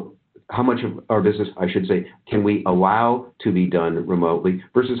 or how much of our business, I should say, can we allow to be done remotely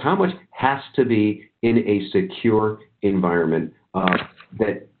versus how much has to be in a secure environment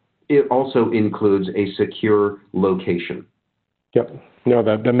that it also includes a secure location. Yep. No,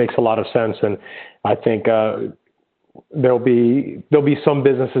 that makes a lot of sense. And I think there'll be some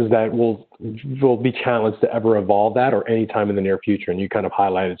businesses that will be challenged to ever evolve that or any time in the near future. And you kind of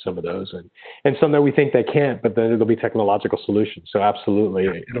highlighted some of those and some that we think they can't, but then there'll be technological solutions. So absolutely,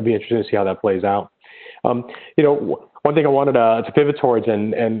 it'll be interesting to see how that plays out. One thing I wanted to pivot towards,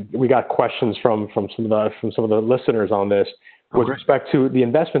 and we got questions from some of the listeners on this with respect to the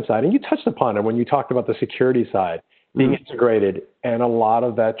investment side. And you touched upon it when you talked about the security side being integrated, and a lot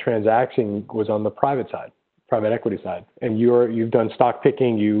of that transaction was on the private side, private equity side. And you've done stock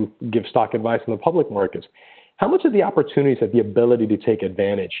picking, you give stock advice in the public markets. How much of the opportunities and the ability to take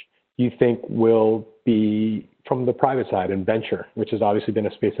advantage do you think will be from the private side and venture, which has obviously been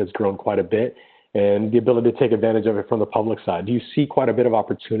a space that's grown quite a bit, and the ability to take advantage of it from the public side? Do you see quite a bit of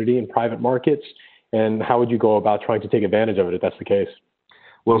opportunity in private markets? And how would you go about trying to take advantage of it if that's the case?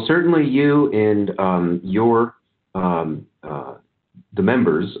 Well, certainly you and the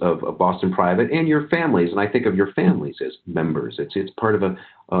members of Boston Private and your families, and I think of your families as members. It's part of a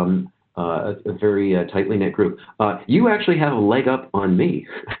very tightly knit group. You actually have a leg up on me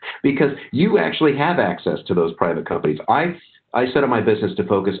because you actually have access to those private companies. I set up my business to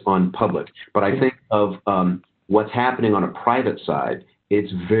focus on public, but I think of what's happening on a private side.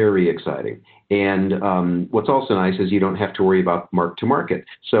 It's very exciting. And what's also nice is you don't have to worry about mark to market.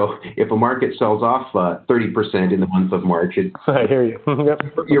 So if a market sells off 30% in the month of March, I hear you. Yep.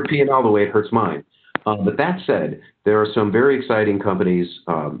 Your P&L the way it hurts mine. But that said, there are some very exciting companies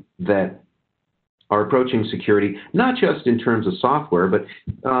that are approaching security, not just in terms of software, but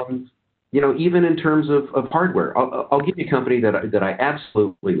even in terms of hardware. I'll give you a company that I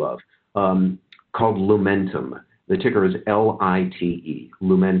absolutely love called Lumentum. The ticker is LITE,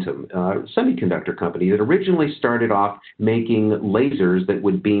 Lumentum, semiconductor company that originally started off making lasers that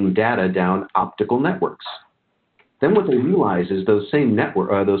would beam data down optical networks. Then what they realized is those same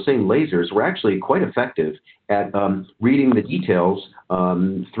those same lasers were actually quite effective at reading the details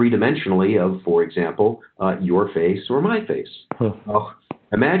three-dimensionally of, for example, your face or my face. Well,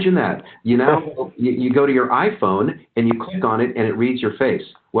 imagine that. You go to your iPhone and you click on it and it reads your face.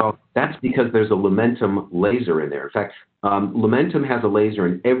 Well, that's because there's a Lumentum laser in there. In fact, Lumentum has a laser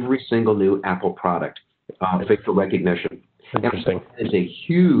in every single new Apple product, facial recognition. Interesting. And it's a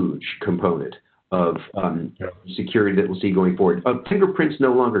huge component of security that we'll see going forward. Fingerprint's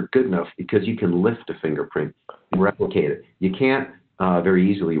no longer good enough because you can lift a fingerprint and replicate it. You can't very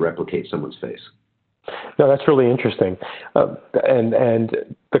easily replicate someone's face. No, that's really interesting. And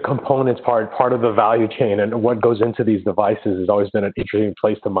the components part of the value chain and what goes into these devices has always been an interesting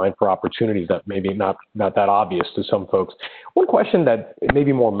place to mine for opportunities that maybe not that obvious to some folks. One question that may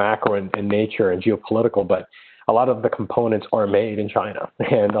be more macro in nature and geopolitical, but a lot of the components are made in China,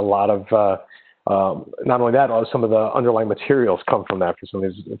 and a lot of not only that, some of the underlying materials come from that for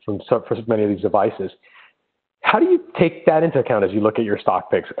many of these devices. How do you take that into account as you look at your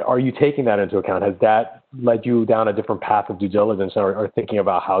stock picks? Are you taking that into account? Has that led you down a different path of due diligence or thinking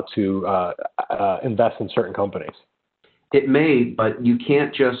about how to invest in certain companies? It may, but you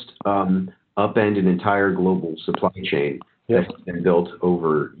can't just upend an entire global supply chain that's been built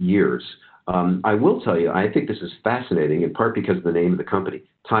over years. I will tell you, I think this is fascinating, in part because of the name of the company,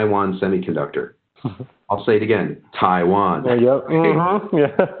 Taiwan Semiconductor. I'll say it again, Taiwan.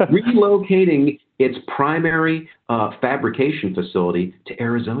 Relocating its primary fabrication facility to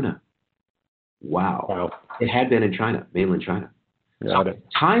Arizona. Wow. It had been in China, mainland China.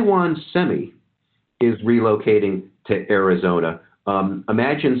 Taiwan Semi is relocating to Arizona.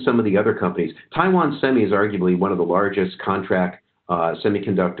 Imagine some of the other companies. Taiwan Semi is arguably one of the largest contract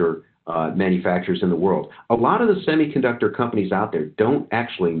semiconductor manufacturers in the world. A lot of the semiconductor companies out there don't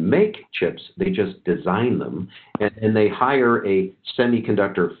actually make chips, they just design them, and they hire a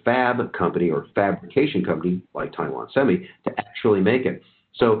semiconductor fab company or fabrication company like Taiwan Semi to actually make it.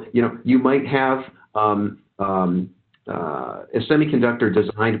 So, you might have a semiconductor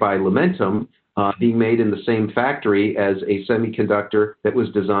designed by Lumentum being made in the same factory as a semiconductor that was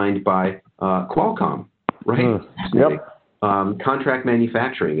designed by Qualcomm, right? Contract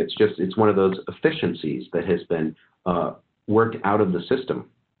manufacturing, it's one of those efficiencies that has been worked out of the system.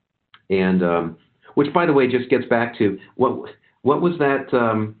 And which, by the way, just gets back to what was that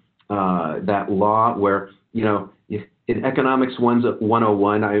that law where, in Economics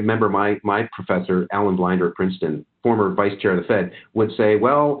 101, I remember my professor, Alan Blinder at Princeton, former vice chair of the Fed, would say,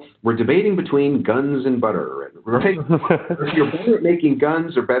 well, we're debating between guns and butter, right? If you're better at making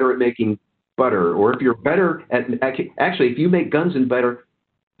guns or better at making butter, or if you're better at, actually, if you make guns and butter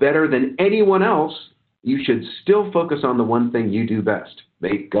better than anyone else, you should still focus on the one thing you do best,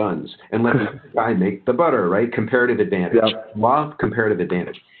 make guns, and let the guy make the butter, right? Comparative advantage. Law of comparative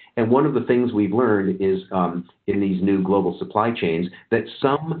advantage. And one of the things we've learned is in these new global supply chains that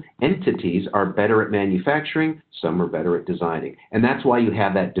some entities are better at manufacturing, some are better at designing. And that's why you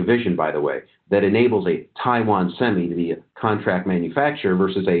have that division, by the way, that enables a Taiwan Semi to be a contract manufacturer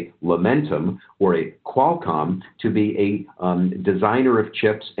versus a Lumentum or a Qualcomm to be a designer of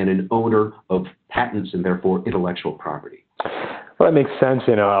chips and an owner of patents and therefore intellectual property. Well, that makes sense.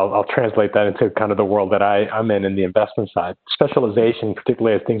 I'll translate that into kind of the world that I'm in the investment side. Specialization,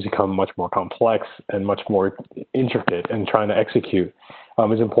 particularly as things become much more complex and much more intricate and trying to execute,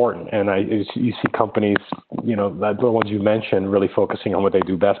 is important. And you see companies, the ones you mentioned, really focusing on what they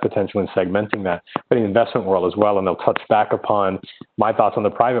do best, potentially, and segmenting that. But in the investment world as well, and they'll touch back upon my thoughts on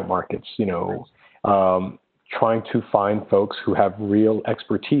the private markets, trying to find folks who have real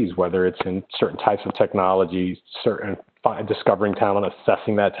expertise, whether it's in certain types of technologies, discovering talent,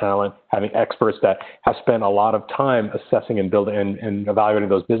 assessing that talent, having experts that have spent a lot of time assessing and building and evaluating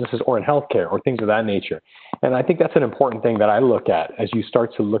those businesses, or in healthcare or things of that nature. And I think that's an important thing that I look at as you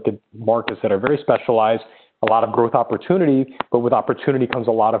start to look at markets that are very specialized, a lot of growth opportunity, but with opportunity comes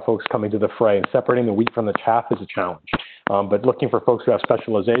a lot of folks coming to the fray, and separating the wheat from the chaff is a challenge. But looking for folks who have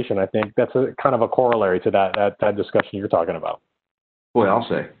specialization, I think that's a kind of a corollary to that discussion you're talking about. Boy, I'll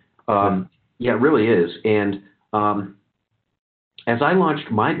say. Yeah, it really is. And as I launched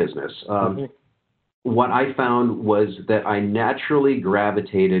my business, what I found was that I naturally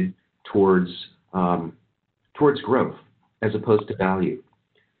gravitated towards growth as opposed to value.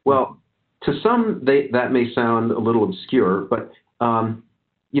 Well, to some, that may sound a little obscure, but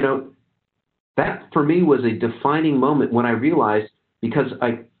that for me was a defining moment when I realized, because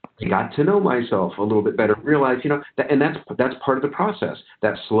I got to know myself a little bit better, realized, and that's part of the process,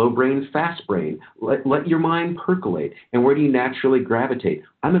 that slow brain, fast brain. Let your mind percolate. And where do you naturally gravitate?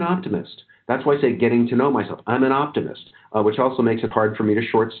 I'm an optimist. That's why I say getting to know myself. I'm an optimist, which also makes it hard for me to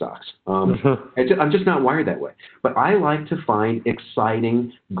short stocks. I'm just not wired that way. But I like to find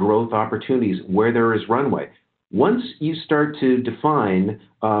exciting growth opportunities where there is runway. Once you start to define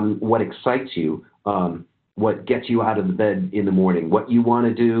what excites you, what gets you out of the bed in the morning, what you want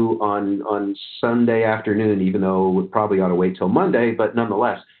to do on Sunday afternoon, even though we probably ought to wait till Monday, but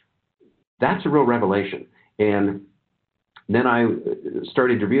nonetheless, that's a real revelation. And then I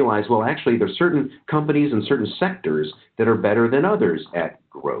started to realize, well, actually, there's certain companies and certain sectors that are better than others at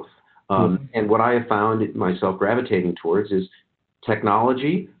growth. And what I have found myself gravitating towards is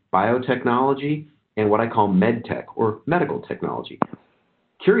technology, biotechnology, and what I call medtech or medical technology.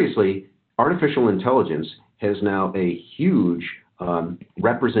 Curiously, artificial intelligence has now a huge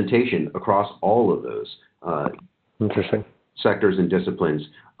representation across all of those Interesting sectors and disciplines.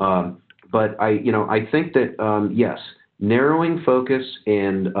 But I think that yes, narrowing focus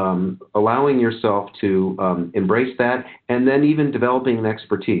and allowing yourself to embrace that, and then even developing an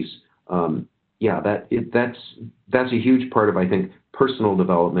expertise. That's a huge part of, I think, personal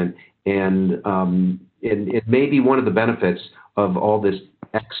development, and it may be one of the benefits of all this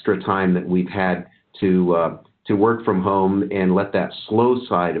extra time that we've had to work from home and let that slow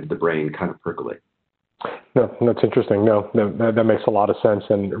side of the brain kind of percolate. No, that's interesting. No, that makes a lot of sense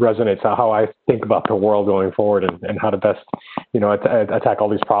and resonates how I think about the world going forward and how to best, attack all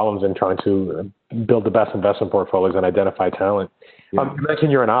these problems and trying to build the best investment portfolios and identify talent. Yeah. You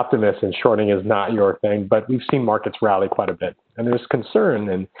mentioned you're an optimist and shorting is not your thing, but we've seen markets rally quite a bit, and there's concern.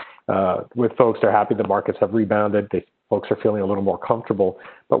 And with folks, they're happy the markets have rebounded. Folks are feeling a little more comfortable,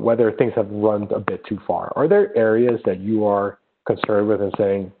 but whether things have run a bit too far. Are there areas that you are concerned with and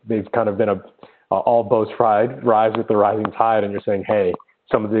saying they've kind of been all boats rise with the rising tide, and you're saying, hey,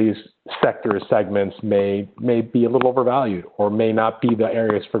 some of these sectors, segments may be a little overvalued or may not be the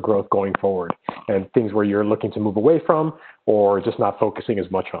areas for growth going forward, and things where you're looking to move away from or just not focusing as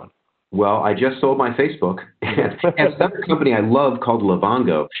much on? Well, I just sold my Facebook, and another company I love called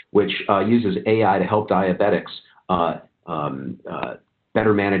Livongo, which uses AI to help diabetics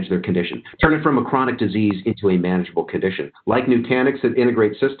better manage their condition, turn it from a chronic disease into a manageable condition. Like Nutanix that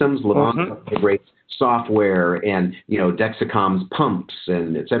integrates systems, Livongo integrates software and Dexcom's pumps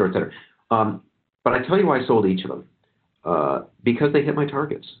and et cetera, et cetera. But I tell you why I sold each of them, because they hit my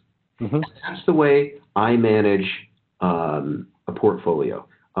targets. That's the way I manage a portfolio.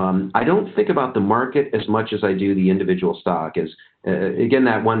 I don't think about the market as much as I do the individual stock. Again,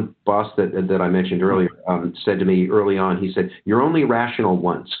 that one boss that I mentioned earlier said to me early on, he said, "You're only rational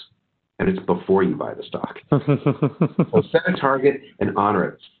once, and it's before you buy the stock." So set a target and honor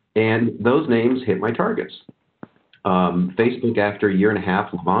it. And those names hit my targets. Facebook, after a year and a half,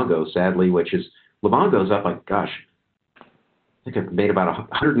 Livongo, sadly, Livongo's up like, gosh, I think I've made about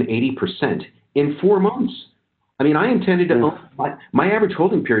 180% in 4 months. I mean, I intended to own, my average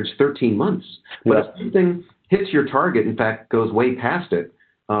holding period is 13 months. But if something hits your target, in fact, goes way past it,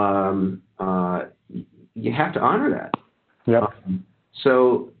 you have to honor that.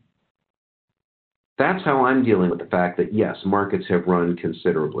 So that's how I'm dealing with the fact that, yes, markets have run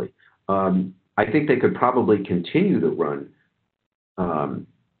considerably. I think they could probably continue to run,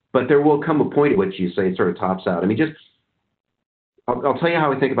 but there will come a point at which you say it sort of tops out. I mean, I'll tell you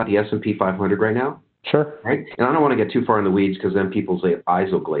how I think about the S&P 500 right now. Sure. Right? And I don't want to get too far in the weeds because then people's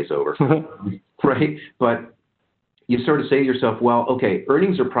eyes will glaze over. Right? But you sort of say to yourself, well, okay,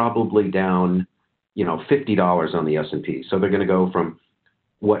 earnings are probably down, $50 on the S&P. So they're going to go from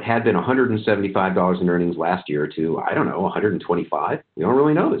what had been $175 in earnings last year to, I don't know, $125. We don't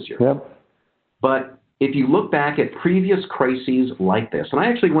really know this year. But if you look back at previous crises like this, and I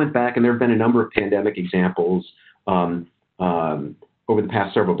actually went back, and there have been a number of pandemic examples over the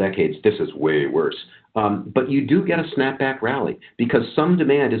past several decades. This is way worse. But you do get a snapback rally because some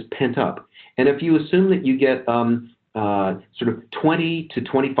demand is pent up. And if you assume that you get sort of 20 to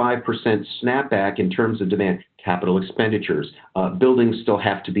 25% snapback in terms of demand, capital expenditures, buildings still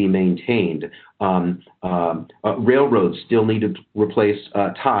have to be maintained, railroads still need to replace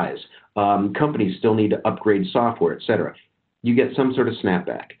ties, companies still need to upgrade software, et cetera. You get some sort of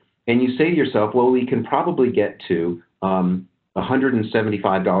snapback. And you say to yourself, well, we can probably get to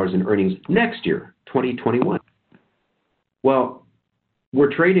 $175 in earnings next year, 2021. Well,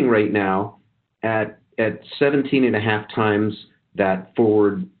 we're trading right now at 17.5 times that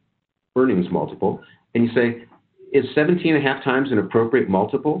forward earnings multiple. And you say, is 17.5 times an appropriate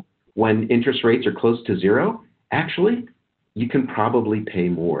multiple when interest rates are close to zero? Actually, you can probably pay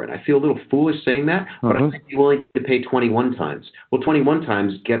more. And I feel a little foolish saying that, but I might be willing to pay 21 times. Well, 21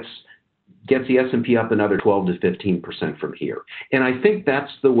 times gets gets the S&P up another 12 to 15% from here. And I think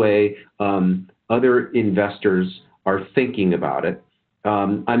that's the way other investors are thinking about it.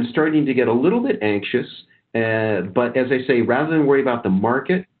 I'm starting to get a little bit anxious, but as I say, rather than worry about the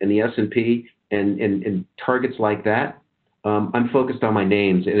market and the S&P and targets like that, I'm focused on my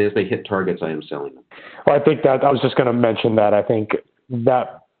names, and as they hit targets, I am selling them. Well, I think that I was just going to mention that. I think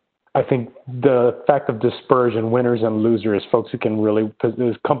the effect of dispersion, winners and losers, folks who can really,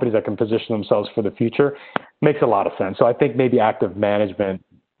 there's companies that can position themselves for the future, makes a lot of sense. So I think maybe active management,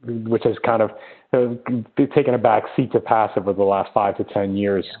 which has kind of taken a back seat to passive over the last 5 to 10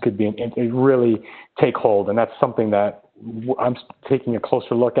 years, could be really take hold, and that's something that I'm taking a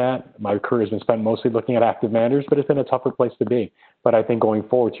closer look at. My career has been spent mostly looking at active managers, but it's been a tougher place to be. But I think going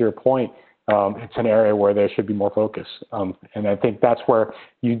forward, to your point, it's an area where there should be more focus. And I think that's where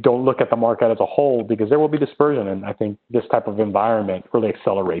you don't look at the market as a whole, because there will be dispersion. And I think this type of environment really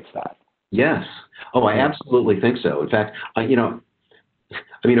accelerates that. Yes. Oh, I absolutely think so. In fact, of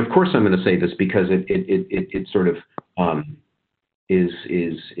course I'm going to say this because it sort of is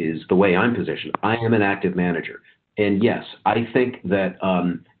the way I'm positioned. I am an active manager. And yes, I think that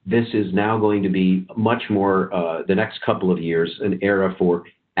this is now going to be much more, the next couple of years, an era for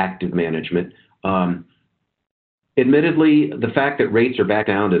active management. Admittedly, the fact that rates are back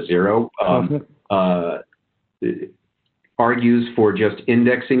down to zero argues for just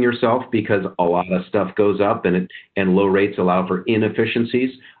indexing yourself, because a lot of stuff goes up and low rates allow for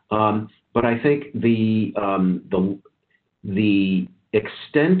inefficiencies. But I think the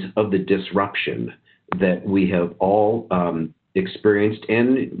extent of the disruption that we have all experienced,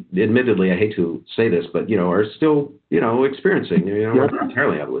 and admittedly, I hate to say this, but are still experiencing. We're not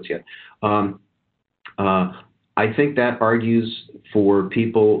entirely out of the woods yet. I think that argues for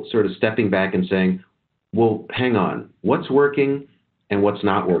people sort of stepping back and saying, well, hang on, what's working and what's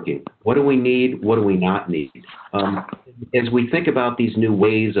not working? What do we need? What do we not need? As we think about these new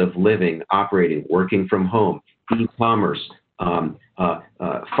ways of living, operating, working from home, e-commerce,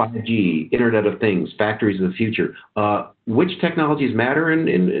 5G, Internet of Things, factories of the future, which technologies matter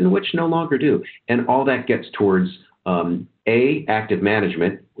and which no longer do. And all that gets towards A, active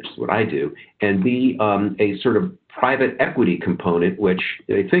management, which is what I do, and B, a sort of private equity component, which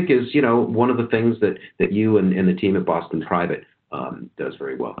I think is, one of the things that you and the team at Boston Private does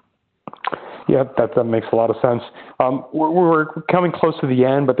very well. Yeah, that makes a lot of sense. We're coming close to the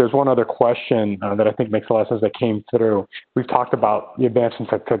end, but there's one other question that I think makes a lot of sense that came through. We've talked about the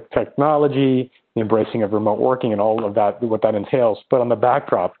advancements of technology, the embracing of remote working, and all of that, what that entails. But on the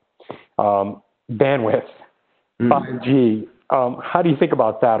backdrop, bandwidth, 5G, how do you think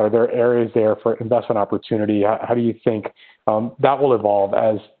about that? Are there areas there for investment opportunity? How do you think that will evolve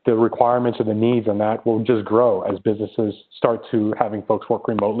as the requirements or the needs on that will just grow as businesses start to having folks work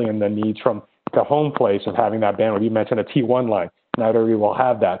remotely, and the needs from the home place of having that bandwidth? You mentioned a T1 line. Not everybody will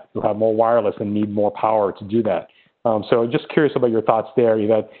have that. You'll have more wireless and need more power to do that. So just curious about your thoughts there,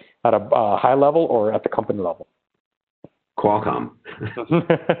 either at a high level or at the company level. Qualcomm.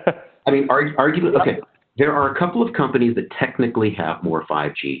 Arguably, okay. There are a couple of companies that technically have more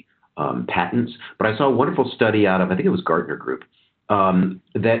 5G patents, but I saw a wonderful study out of, I think it was Gartner Group,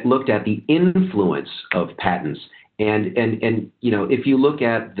 that looked at the influence of patents. And if you look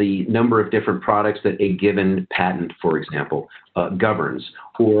at the number of different products that a given patent, for example, governs,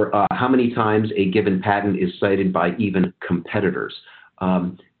 or how many times a given patent is cited by even competitors,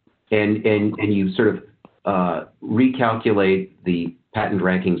 and you sort of recalculate the patent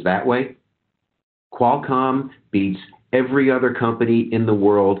rankings that way, Qualcomm beats every other company in the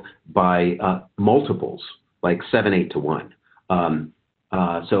world by multiples, like 7, 8 to 1.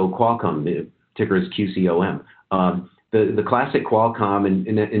 So Qualcomm, the ticker is QCOM. The classic Qualcomm, and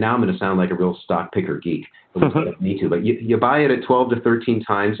now I'm going to sound like a real stock picker geek. Me too, but you buy it at 12 to 13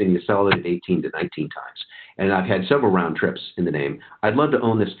 times and you sell it at 18 to 19 times. And I've had several round trips in the name. I'd love to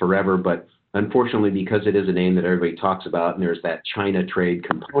own this forever, but unfortunately, because it is a name that everybody talks about and there's that China trade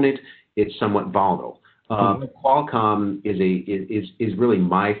component, it's somewhat volatile. Qualcomm is really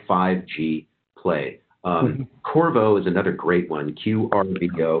my 5G play. Qorvo is another great one,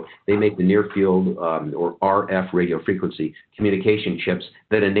 QRVO. They make the near field or RF radio frequency communication chips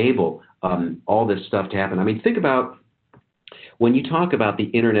that enable all this stuff to happen. I mean, think about when you talk about the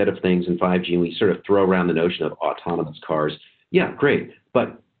Internet of Things and 5G, and we sort of throw around the notion of autonomous cars. Yeah, great.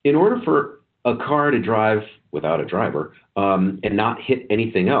 But in order for a car to drive without a driver and not hit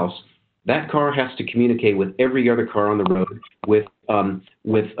anything else, that car has to communicate with every other car on the road with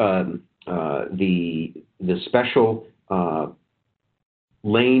the special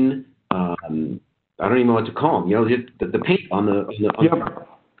lane. I don't even know what to call them. The paint on the Yep.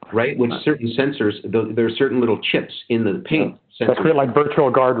 right? Which certain sensors, there are certain little chips in the paint. That's great, like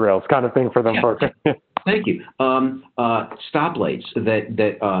virtual guardrails kind of thing for them folks. Thank you. Stoplights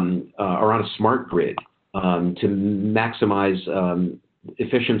that are on a smart grid to maximize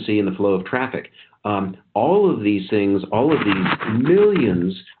efficiency in the flow of traffic. All of these things, all of these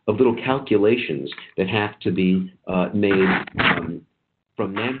millions of little calculations that have to be made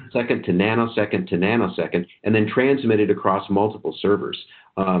from nanosecond to nanosecond to nanosecond, and then transmitted across multiple servers.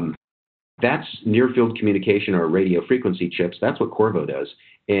 That's near-field communication or radio frequency chips. That's what Qorvo does.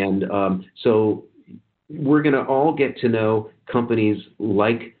 And so we're going to all get to know companies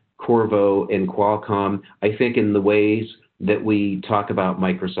like Qorvo and Qualcomm, I think, in the ways that we talk about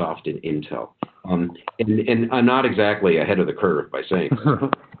Microsoft and Intel. And I'm not exactly ahead of the curve by saying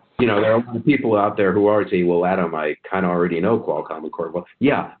there are a lot of people out there who are saying, well, Adam, I kind of already know Qualcomm and Qorvo.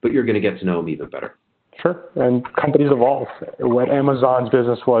 Yeah, but you're going to get to know them even better. Sure. And companies evolve. What Amazon's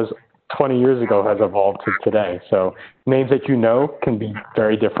business was 20 years ago has evolved to today. So names that you know can be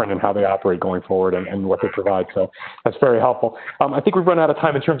very different in how they operate going forward and what they provide. So that's very helpful. I think we've run out of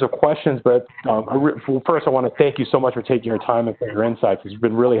time in terms of questions, but first I want to thank you so much for taking your time and for your insights. It's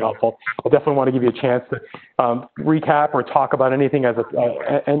been really helpful. I definitely want to give you a chance to recap or talk about anything as an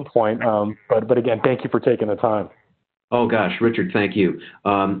endpoint. But again, thank you for taking the time. Oh gosh, Richard, thank you.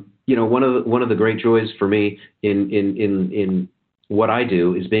 One of the great joys for me in what I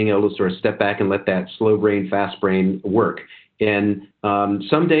do is being able to sort of step back and let that slow brain, fast brain work. And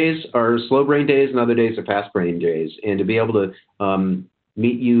some days are slow brain days and other days are fast brain days. And to be able to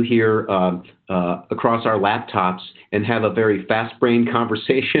meet you here across our laptops and have a very fast brain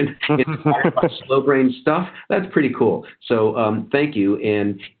conversation and talk about slow brain stuff, that's pretty cool. So thank you.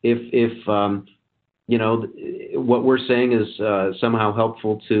 And if what we're saying is somehow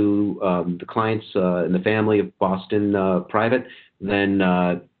helpful to the clients and the family of Boston Private, then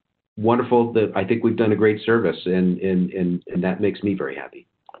wonderful. I think we've done a great service, and that makes me very happy.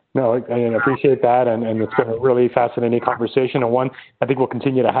 No, I appreciate that, and it's been a really fascinating conversation, and one I think we'll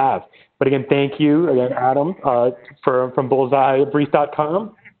continue to have. But again, thank you again, Adam, from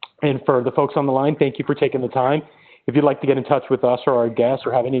BullseyeBrief.com, and for the folks on the line, thank you for taking the time. If you'd like to get in touch with us or our guests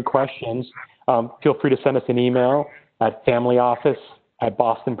or have any questions, feel free to send us an email at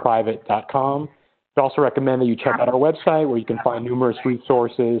familyoffice@bostonprivate.com. I'd also recommend that you check out our website where you can find numerous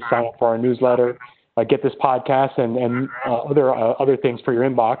resources, sign up for our newsletter, get this podcast and other things for your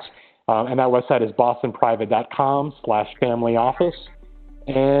inbox. And that website is bostonprivate.com/familyoffice.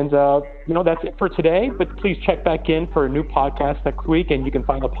 And, that's it for today. But please check back in for a new podcast next week. And you can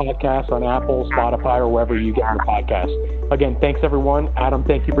find the podcast on Apple, Spotify, or wherever you get your podcast. Again, thanks, everyone. Adam,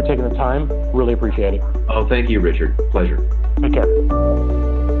 thank you for taking the time. Really appreciate it. Oh, thank you, Richard. Pleasure. Take care.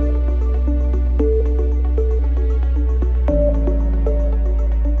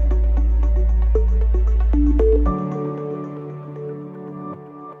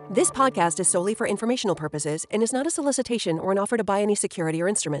 This podcast is solely for informational purposes and is not a solicitation or an offer to buy any security or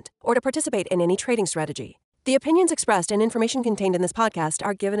instrument, or to participate in any trading strategy. The opinions expressed and information contained in this podcast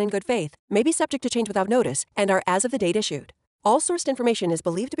are given in good faith, may be subject to change without notice, and are as of the date issued. All sourced information is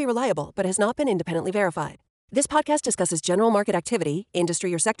believed to be reliable but has not been independently verified. This podcast discusses general market activity,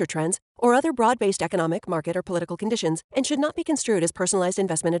 industry or sector trends, or other broad-based economic, market, or political conditions and should not be construed as personalized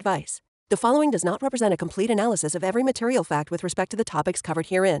investment advice. The following does not represent a complete analysis of every material fact with respect to the topics covered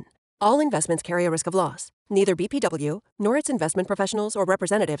herein. All investments carry a risk of loss. Neither BPW nor its investment professionals or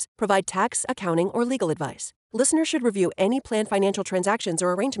representatives provide tax, accounting, or legal advice. Listeners should review any planned financial transactions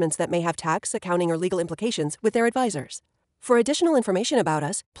or arrangements that may have tax, accounting, or legal implications with their advisors. For additional information about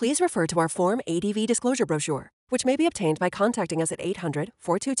us, please refer to our Form ADV disclosure brochure, which may be obtained by contacting us at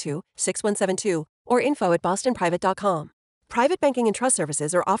 800-422-6172 or info@bostonprivate.com. Private banking and trust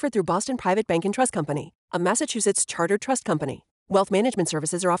services are offered through Boston Private Bank and Trust Company, a Massachusetts chartered trust company. Wealth management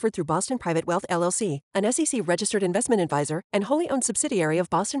services are offered through Boston Private Wealth LLC, an SEC-registered investment advisor and wholly owned subsidiary of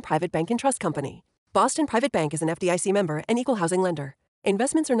Boston Private Bank and Trust Company. Boston Private Bank is an FDIC member and equal housing lender.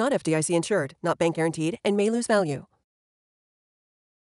 Investments are not FDIC insured, not bank guaranteed, and may lose value.